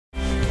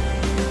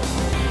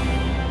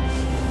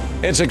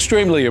It's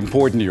extremely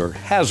important your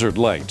hazard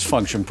lights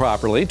function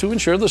properly to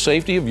ensure the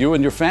safety of you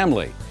and your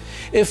family.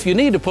 If you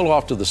need to pull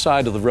off to the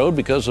side of the road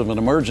because of an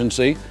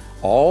emergency,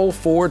 all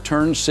 4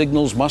 turn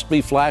signals must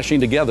be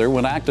flashing together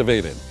when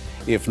activated.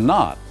 If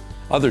not,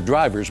 other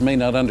drivers may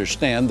not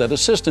understand that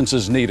assistance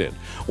is needed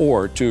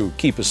or to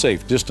keep a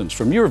safe distance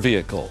from your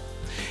vehicle.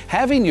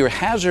 Having your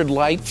hazard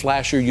light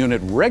flasher unit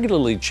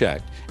regularly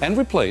checked and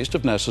replaced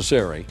if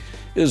necessary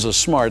is a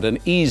smart and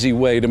easy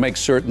way to make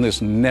certain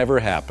this never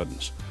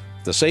happens.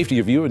 The safety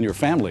of you and your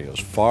family is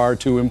far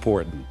too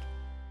important.